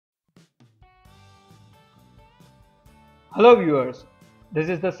Hello viewers, this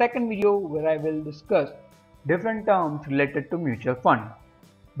is the second video where I will discuss different terms related to mutual fund.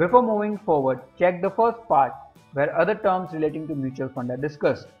 Before moving forward, check the first part where other terms relating to mutual fund are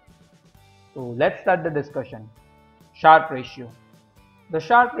discussed. So let's start the discussion. Sharpe Ratio. The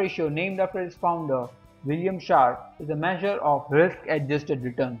Sharpe Ratio, named after its founder William Sharpe, is a measure of risk-adjusted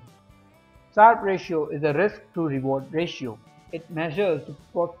return. Sharpe Ratio is a risk-to-reward ratio. It measures the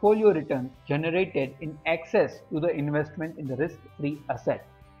portfolio returns generated in excess to the investment in the risk-free asset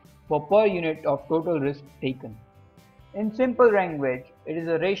for per unit of total risk taken. In simple language, it is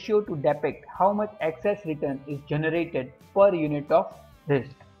a ratio to depict how much excess return is generated per unit of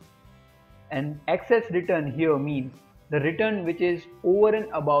risk. And excess return here means the return which is over and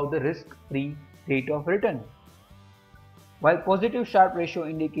above the risk-free rate of return. While positive Sharpe ratio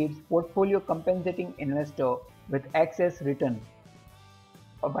indicates portfolio compensating investor with excess return,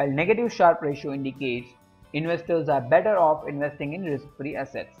 while negative Sharpe ratio indicates investors are better off investing in risk-free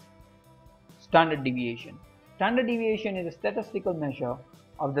assets. Standard deviation. Standard deviation is a statistical measure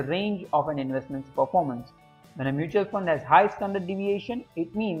of the range of an investment's performance. When a mutual fund has high standard deviation,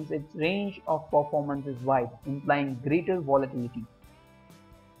 it means its range of performance is wide, implying greater volatility.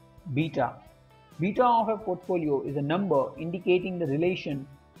 Beta. Beta of a portfolio is a number indicating the relation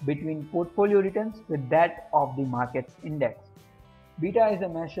between portfolio returns with that of the market's index. Beta is a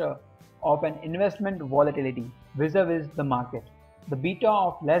measure of an investment volatility vis-a-vis the market. The beta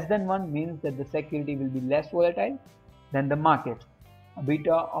of less than 1 means that the security will be less volatile than the market. A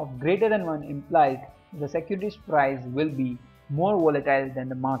beta of greater than 1 implies the security's price will be more volatile than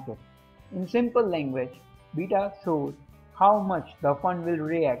the market. In simple language, beta shows how much the fund will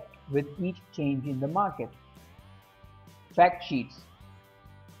react with each change in the market. Fact sheets.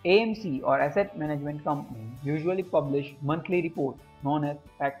 AMC or asset management company usually publish monthly reports known as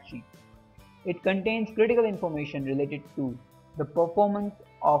fact sheets. It contains critical information related to the performance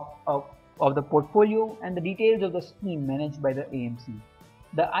of the portfolio and the details of the scheme managed by the AMC.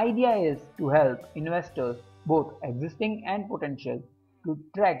 The idea is to help investors, both existing and potential, to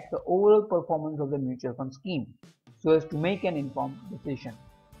track the overall performance of the mutual fund scheme so as to make an informed decision.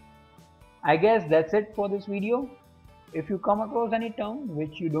 I guess that's it for this video. If you come across any term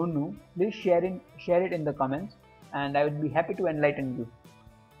which you don't know, please share it in the comments and I would be happy to enlighten you.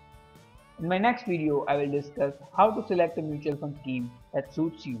 In my next video, I will discuss how to select a mutual fund scheme that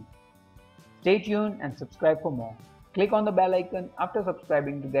suits you. Stay tuned and subscribe for more. Click on the bell icon after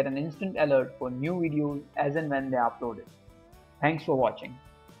subscribing to get an instant alert for new videos as and when they are uploaded. Thanks for watching.